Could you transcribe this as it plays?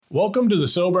Welcome to the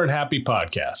Sober and Happy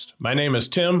podcast. My name is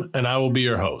Tim, and I will be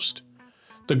your host.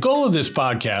 The goal of this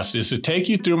podcast is to take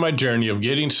you through my journey of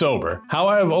getting sober, how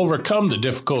I have overcome the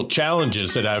difficult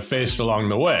challenges that I have faced along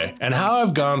the way, and how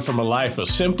I've gone from a life of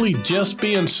simply just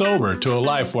being sober to a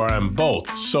life where I'm both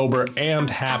sober and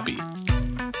happy.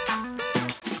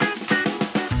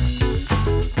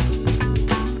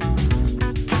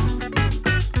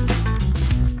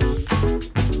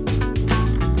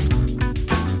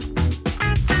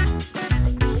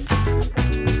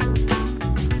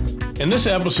 In this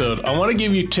episode, I want to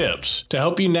give you tips to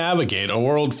help you navigate a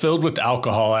world filled with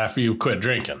alcohol after you quit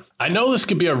drinking. I know this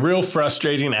can be a real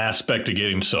frustrating aspect of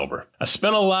getting sober. I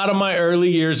spent a lot of my early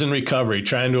years in recovery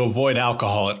trying to avoid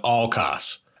alcohol at all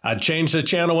costs. I'd change the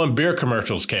channel when beer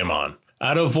commercials came on.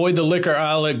 I'd avoid the liquor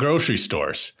aisle at grocery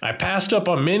stores. I passed up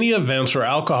on many events where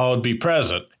alcohol would be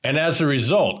present, and as a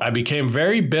result, I became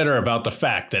very bitter about the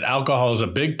fact that alcohol is a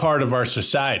big part of our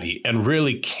society and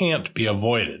really can't be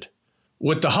avoided.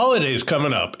 With the holidays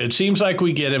coming up, it seems like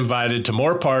we get invited to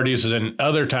more parties than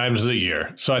other times of the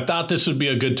year, so I thought this would be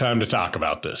a good time to talk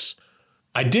about this.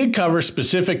 I did cover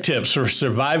specific tips for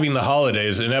surviving the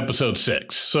holidays in episode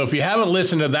 6, so if you haven't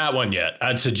listened to that one yet,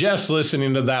 I'd suggest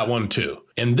listening to that one too.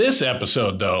 In this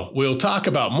episode, though, we'll talk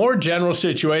about more general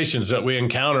situations that we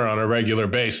encounter on a regular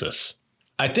basis.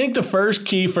 I think the first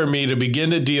key for me to begin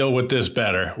to deal with this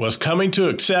better was coming to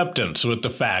acceptance with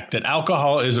the fact that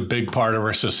alcohol is a big part of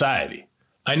our society.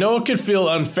 I know it could feel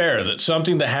unfair that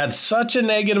something that had such a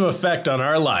negative effect on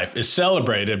our life is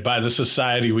celebrated by the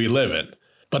society we live in.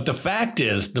 But the fact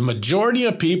is, the majority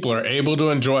of people are able to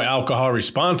enjoy alcohol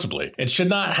responsibly and should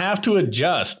not have to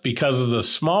adjust because of the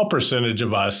small percentage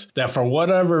of us that for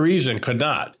whatever reason could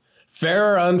not.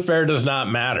 Fair or unfair does not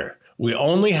matter. We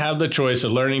only have the choice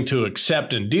of learning to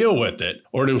accept and deal with it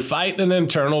or to fight an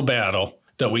internal battle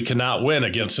that we cannot win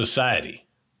against society.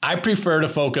 I prefer to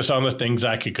focus on the things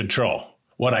I can control.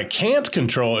 What I can't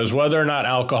control is whether or not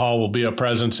alcohol will be a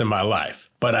presence in my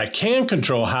life, but I can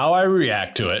control how I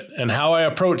react to it and how I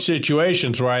approach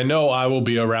situations where I know I will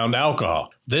be around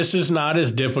alcohol. This is not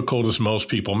as difficult as most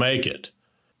people make it.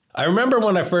 I remember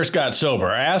when I first got sober,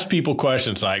 I asked people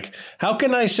questions like, how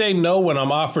can I say no when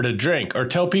I'm offered a drink or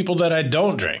tell people that I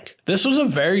don't drink? This was a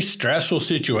very stressful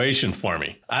situation for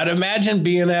me. I'd imagine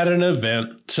being at an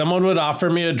event, someone would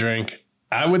offer me a drink,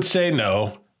 I would say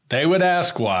no, they would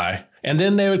ask why, and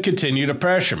then they would continue to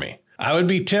pressure me. I would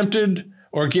be tempted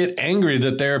or get angry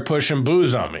that they were pushing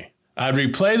booze on me. I'd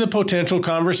replay the potential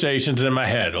conversations in my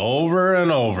head over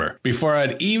and over. Before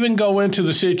I'd even go into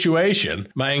the situation,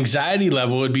 my anxiety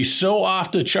level would be so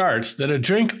off the charts that a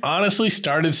drink honestly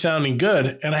started sounding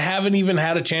good, and I haven't even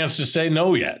had a chance to say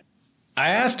no yet. I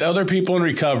asked other people in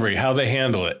recovery how they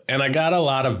handle it, and I got a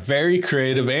lot of very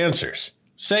creative answers.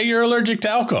 Say you're allergic to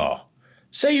alcohol.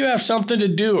 Say you have something to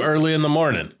do early in the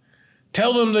morning.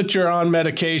 Tell them that you're on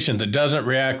medication that doesn't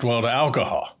react well to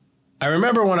alcohol. I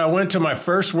remember when I went to my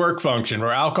first work function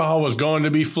where alcohol was going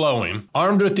to be flowing,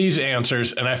 armed with these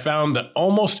answers, and I found that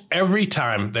almost every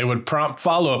time they would prompt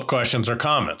follow-up questions or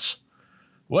comments.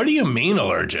 What do you mean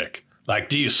allergic? Like,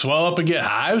 do you swell up and get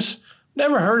hives?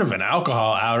 Never heard of an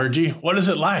alcohol allergy. What is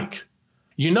it like?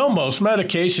 You know most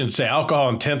medications say alcohol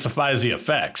intensifies the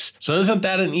effects, so isn't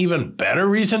that an even better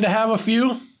reason to have a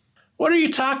few? What are you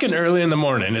talking early in the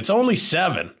morning? It's only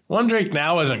 7. One drink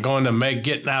now isn't going to make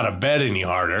getting out of bed any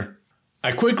harder.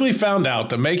 I quickly found out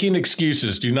that making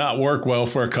excuses do not work well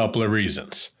for a couple of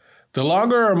reasons. The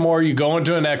longer or more you go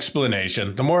into an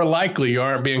explanation, the more likely you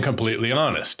aren't being completely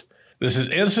honest. This is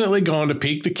instantly going to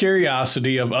pique the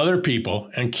curiosity of other people,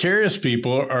 and curious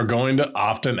people are going to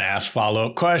often ask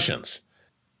follow-up questions.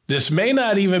 This may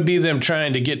not even be them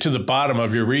trying to get to the bottom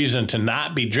of your reason to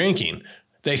not be drinking.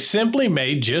 They simply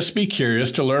may just be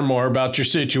curious to learn more about your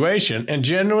situation and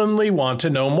genuinely want to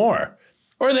know more.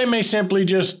 Or they may simply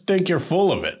just think you're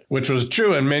full of it, which was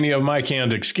true in many of my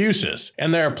canned excuses,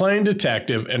 and they're playing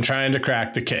detective and trying to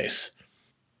crack the case.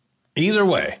 Either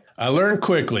way, I learned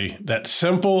quickly that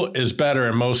simple is better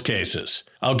in most cases.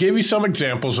 I'll give you some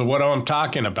examples of what I'm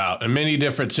talking about in many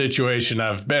different situations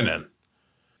I've been in.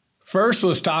 First,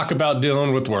 let's talk about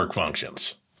dealing with work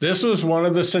functions. This was one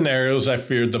of the scenarios I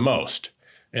feared the most.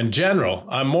 In general,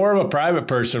 I'm more of a private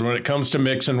person when it comes to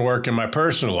mixing work and my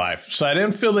personal life, so I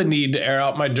didn't feel the need to air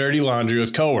out my dirty laundry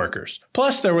with coworkers.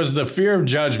 Plus, there was the fear of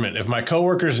judgment if my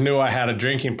coworkers knew I had a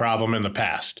drinking problem in the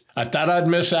past. I thought I'd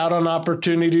miss out on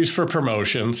opportunities for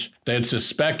promotions, they'd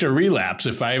suspect a relapse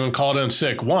if I even called in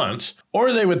sick once,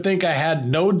 or they would think I had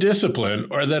no discipline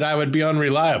or that I would be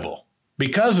unreliable.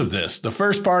 Because of this, the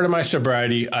first part of my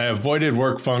sobriety, I avoided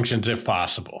work functions if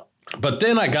possible. But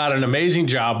then I got an amazing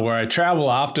job where I travel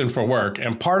often for work,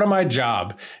 and part of my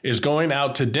job is going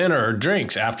out to dinner or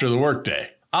drinks after the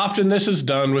workday. Often this is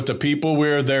done with the people we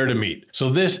are there to meet. So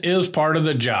this is part of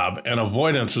the job, and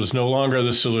avoidance was no longer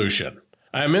the solution.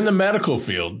 I am in the medical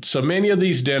field, so many of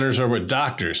these dinners are with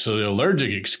doctors, so the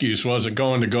allergic excuse wasn't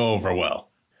going to go over well.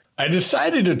 I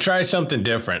decided to try something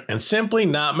different and simply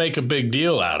not make a big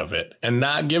deal out of it and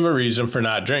not give a reason for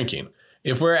not drinking.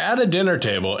 If we're at a dinner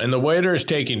table and the waiter is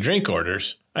taking drink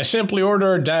orders, I simply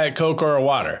order a Diet Coke or a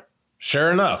water. Sure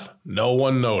enough, no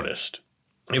one noticed.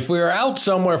 If we are out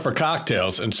somewhere for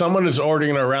cocktails and someone is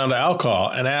ordering a round of alcohol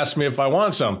and asks me if I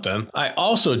want something, I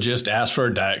also just ask for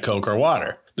a Diet Coke or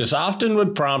water. This often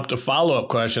would prompt a follow-up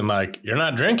question like, "You're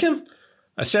not drinking?"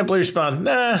 I simply respond,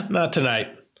 "Nah, not tonight."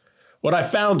 What I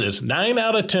found is 9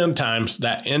 out of 10 times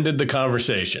that ended the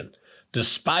conversation.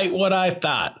 Despite what I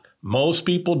thought, most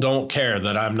people don't care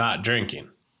that I'm not drinking.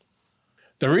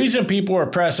 The reason people were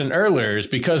pressing earlier is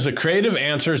because the creative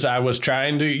answers I was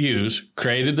trying to use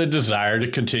created the desire to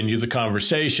continue the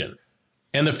conversation.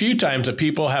 And the few times that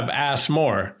people have asked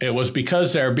more, it was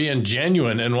because they're being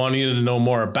genuine and wanting to know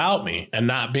more about me and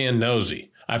not being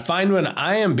nosy. I find when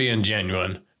I am being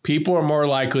genuine, people are more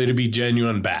likely to be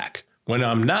genuine back. When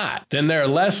I'm not, then they're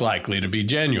less likely to be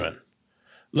genuine.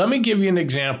 Let me give you an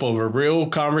example of a real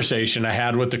conversation I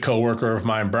had with a coworker of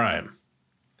mine, Brian.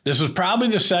 This was probably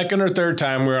the second or third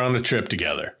time we were on a trip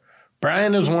together.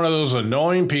 Brian is one of those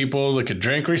annoying people that could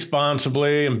drink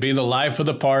responsibly and be the life of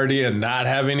the party and not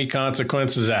have any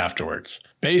consequences afterwards.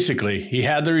 Basically, he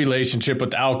had the relationship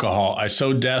with alcohol I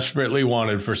so desperately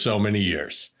wanted for so many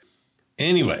years.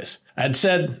 Anyways, I'd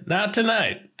said, "Not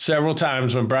tonight," several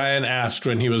times when Brian asked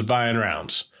when he was buying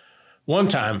rounds. One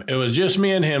time, it was just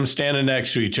me and him standing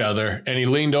next to each other, and he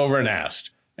leaned over and asked,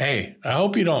 "Hey, I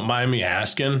hope you don't mind me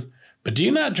asking, but do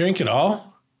you not drink at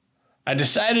all?" I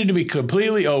decided to be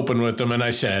completely open with him, and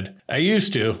I said, "I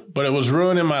used to, but it was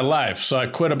ruining my life, so I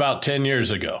quit about 10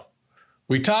 years ago."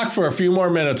 We talked for a few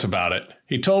more minutes about it.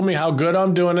 He told me how good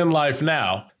I'm doing in life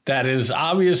now, that it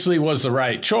obviously was the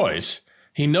right choice.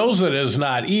 He knows that it is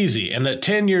not easy, and that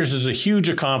 10 years is a huge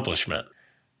accomplishment.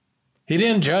 He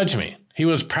didn't judge me. He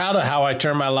was proud of how I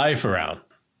turned my life around.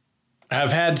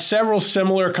 I've had several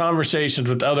similar conversations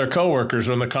with other coworkers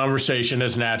when the conversation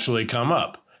has naturally come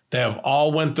up. They have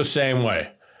all went the same way.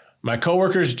 My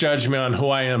coworkers judge me on who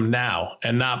I am now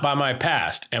and not by my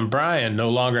past, and Brian no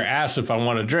longer asks if I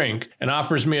want a drink and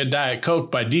offers me a Diet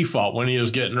Coke by default when he is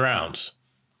getting rounds.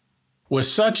 With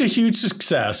such a huge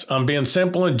success on being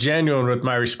simple and genuine with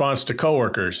my response to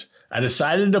coworkers, I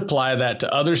decided to apply that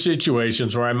to other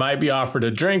situations where I might be offered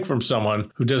a drink from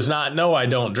someone who does not know I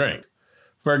don't drink.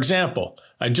 For example,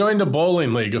 I joined a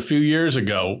bowling league a few years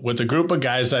ago with a group of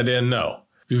guys I didn't know.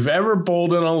 If you've ever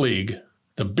bowled in a league,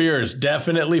 the beer is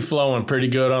definitely flowing pretty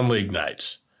good on league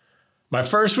nights. My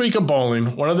first week of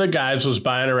bowling, one of the guys was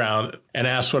buying around and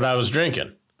asked what I was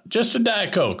drinking. "Just a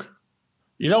Diet Coke."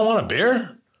 "You don't want a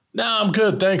beer?" "No, I'm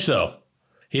good, thanks though."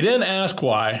 He didn't ask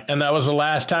why, and that was the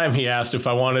last time he asked if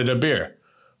I wanted a beer.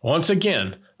 Once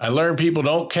again, I learned people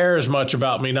don't care as much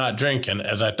about me not drinking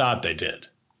as I thought they did.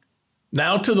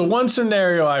 Now to the one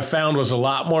scenario I found was a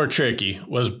lot more tricky,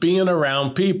 was being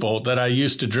around people that I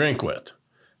used to drink with.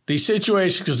 These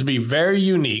situations can be very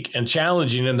unique and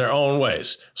challenging in their own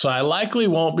ways, so I likely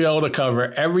won't be able to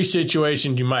cover every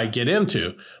situation you might get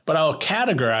into, but I'll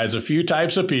categorize a few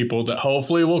types of people that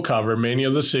hopefully will cover many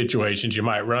of the situations you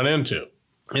might run into.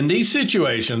 In these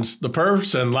situations, the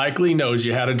person likely knows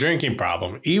you had a drinking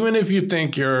problem, even if you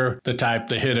think you're the type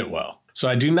to hit it well. So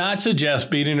I do not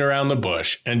suggest beating around the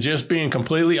bush and just being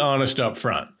completely honest up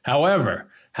front. However,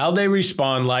 how they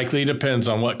respond likely depends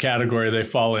on what category they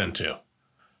fall into.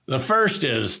 The first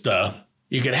is the,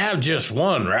 "You can have just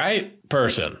one, right?"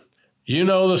 person. You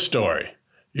know the story.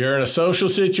 You're in a social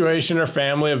situation or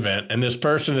family event, and this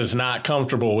person is not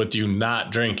comfortable with you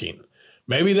not drinking.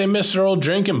 Maybe they miss their old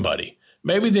drinking buddy.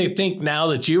 Maybe they think now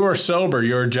that you are sober,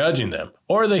 you're judging them.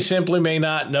 Or they simply may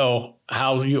not know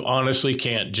how you honestly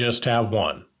can't just have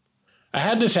one. I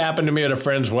had this happen to me at a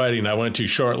friend's wedding I went to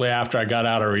shortly after I got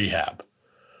out of rehab.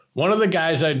 One of the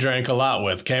guys I drank a lot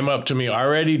with came up to me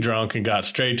already drunk and got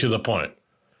straight to the point.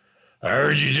 "I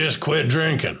heard you just quit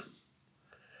drinking."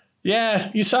 "Yeah,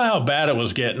 you saw how bad it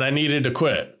was getting. I needed to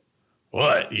quit."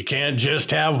 "What, you can't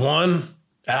just have one?"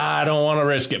 "I don't want to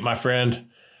risk it, my friend."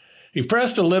 He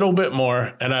pressed a little bit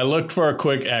more, and I looked for a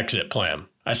quick exit plan.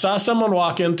 I saw someone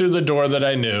walk in through the door that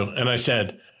I knew, and I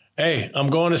said, "Hey, I'm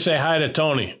going to say hi to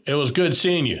Tony. It was good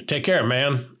seeing you. Take care,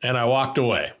 man." And I walked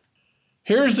away.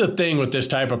 Here's the thing with this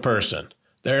type of person.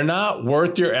 They're not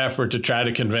worth your effort to try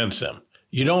to convince them.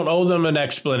 You don't owe them an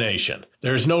explanation.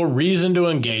 There is no reason to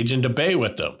engage in debate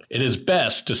with them. It is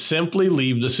best to simply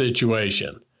leave the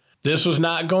situation. This was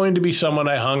not going to be someone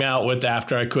I hung out with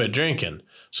after I quit drinking,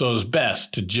 so it was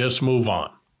best to just move on.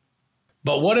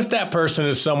 But what if that person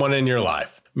is someone in your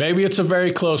life? Maybe it's a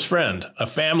very close friend, a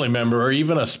family member, or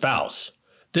even a spouse.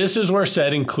 This is where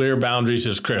setting clear boundaries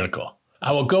is critical.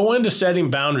 I will go into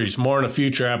setting boundaries more in a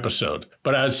future episode,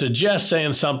 but I would suggest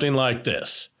saying something like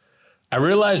this. I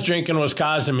realized drinking was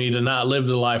causing me to not live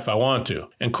the life I want to,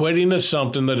 and quitting is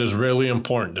something that is really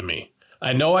important to me.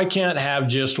 I know I can't have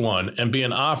just one, and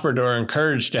being offered or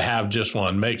encouraged to have just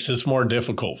one makes this more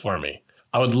difficult for me.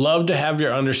 I would love to have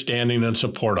your understanding and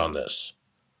support on this.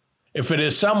 If it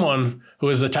is someone who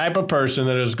is the type of person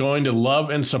that is going to love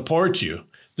and support you,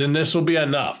 then this will be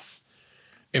enough.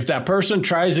 If that person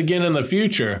tries again in the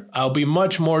future, I'll be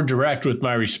much more direct with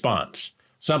my response.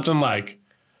 Something like,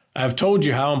 I've told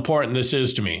you how important this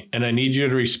is to me, and I need you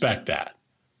to respect that.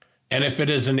 And if it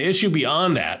is an issue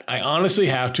beyond that, I honestly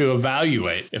have to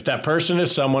evaluate if that person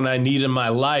is someone I need in my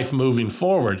life moving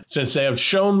forward, since they have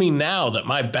shown me now that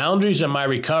my boundaries and my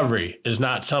recovery is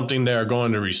not something they are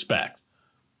going to respect.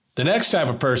 The next type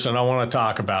of person I want to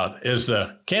talk about is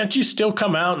the can't you still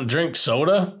come out and drink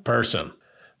soda person.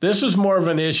 This is more of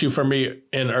an issue for me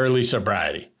in early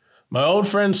sobriety. My old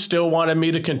friends still wanted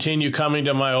me to continue coming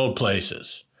to my old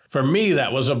places. For me,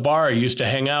 that was a bar I used to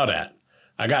hang out at.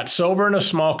 I got sober in a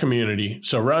small community,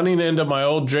 so running into my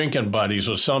old drinking buddies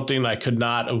was something I could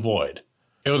not avoid.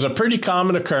 It was a pretty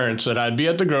common occurrence that I'd be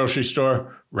at the grocery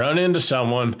store, run into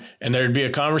someone, and there'd be a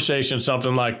conversation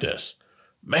something like this.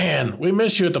 Man, we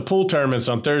miss you at the pool tournaments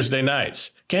on Thursday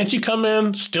nights. Can't you come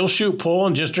in, still shoot pool,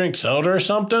 and just drink soda or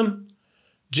something?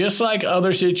 Just like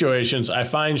other situations, I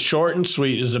find short and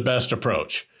sweet is the best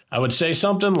approach. I would say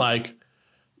something like,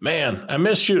 man, I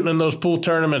miss shooting in those pool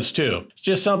tournaments too. It's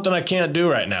just something I can't do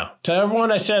right now. Tell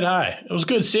everyone I said hi. It was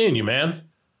good seeing you, man.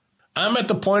 I'm at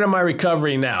the point of my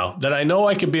recovery now that I know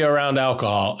I could be around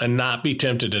alcohol and not be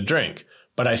tempted to drink,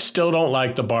 but I still don't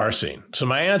like the bar scene. So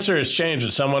my answer has changed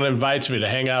when someone invites me to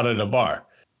hang out at a bar.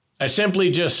 I simply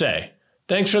just say,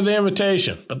 thanks for the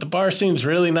invitation, but the bar scene's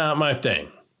really not my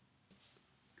thing.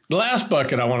 The last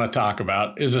bucket I want to talk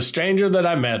about is a stranger that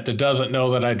I met that doesn't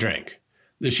know that I drink.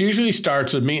 This usually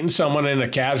starts with meeting someone in a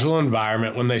casual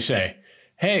environment when they say,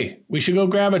 hey, we should go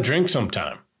grab a drink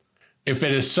sometime. If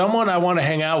it is someone I want to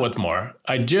hang out with more,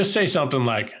 I just say something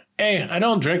like, hey, I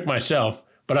don't drink myself,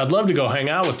 but I'd love to go hang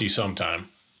out with you sometime.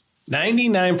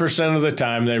 99% of the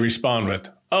time they respond with,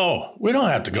 oh, we don't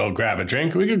have to go grab a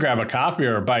drink. We could grab a coffee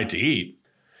or a bite to eat.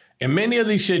 In many of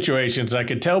these situations, I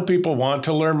could tell people want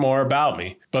to learn more about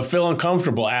me, but feel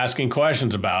uncomfortable asking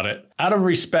questions about it out of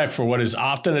respect for what is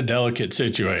often a delicate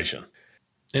situation.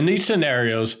 In these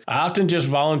scenarios, I often just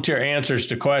volunteer answers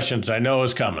to questions I know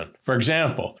is coming. For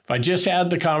example, if I just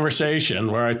had the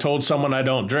conversation where I told someone I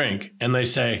don't drink, and they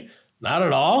say, not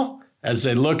at all, as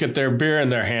they look at their beer in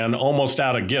their hand almost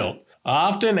out of guilt, I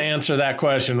often answer that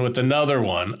question with another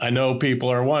one I know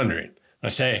people are wondering. I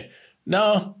say,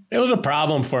 no, it was a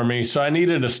problem for me, so I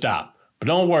needed to stop. But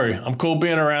don't worry, I'm cool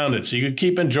being around it, so you can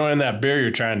keep enjoying that beer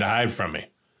you're trying to hide from me.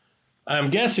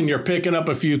 I'm guessing you're picking up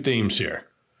a few themes here.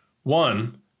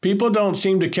 1, people don't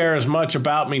seem to care as much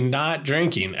about me not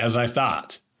drinking as I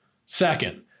thought.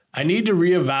 2, I need to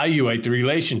reevaluate the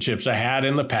relationships I had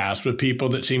in the past with people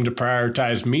that seem to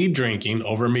prioritize me drinking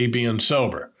over me being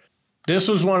sober. This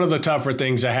was one of the tougher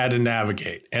things I had to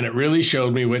navigate, and it really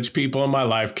showed me which people in my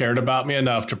life cared about me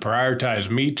enough to prioritize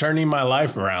me turning my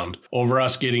life around over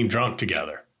us getting drunk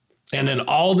together. And in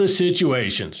all the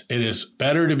situations, it is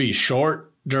better to be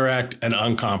short, direct, and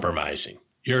uncompromising.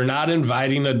 You're not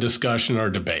inviting a discussion or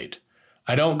debate.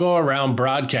 I don't go around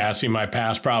broadcasting my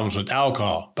past problems with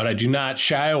alcohol, but I do not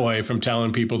shy away from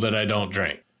telling people that I don't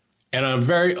drink. And I'm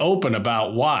very open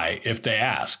about why if they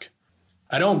ask.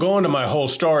 I don't go into my whole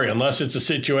story unless it's a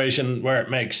situation where it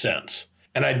makes sense.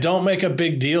 And I don't make a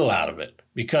big deal out of it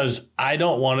because I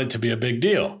don't want it to be a big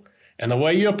deal. And the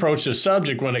way you approach the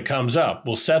subject when it comes up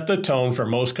will set the tone for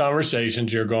most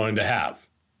conversations you're going to have.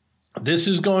 This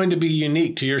is going to be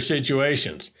unique to your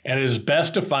situations, and it is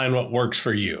best to find what works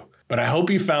for you. But I hope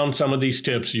you found some of these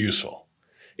tips useful.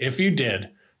 If you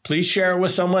did, please share it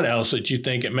with someone else that you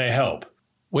think it may help.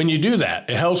 When you do that,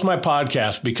 it helps my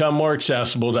podcast become more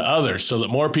accessible to others so that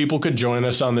more people could join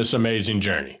us on this amazing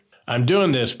journey. I'm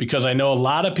doing this because I know a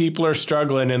lot of people are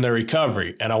struggling in their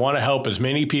recovery, and I want to help as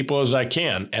many people as I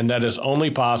can, and that is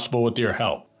only possible with your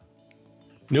help.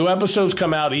 New episodes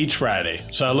come out each Friday,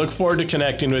 so I look forward to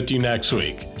connecting with you next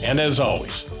week. And as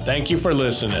always, thank you for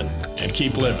listening, and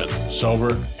keep living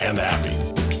sober and happy.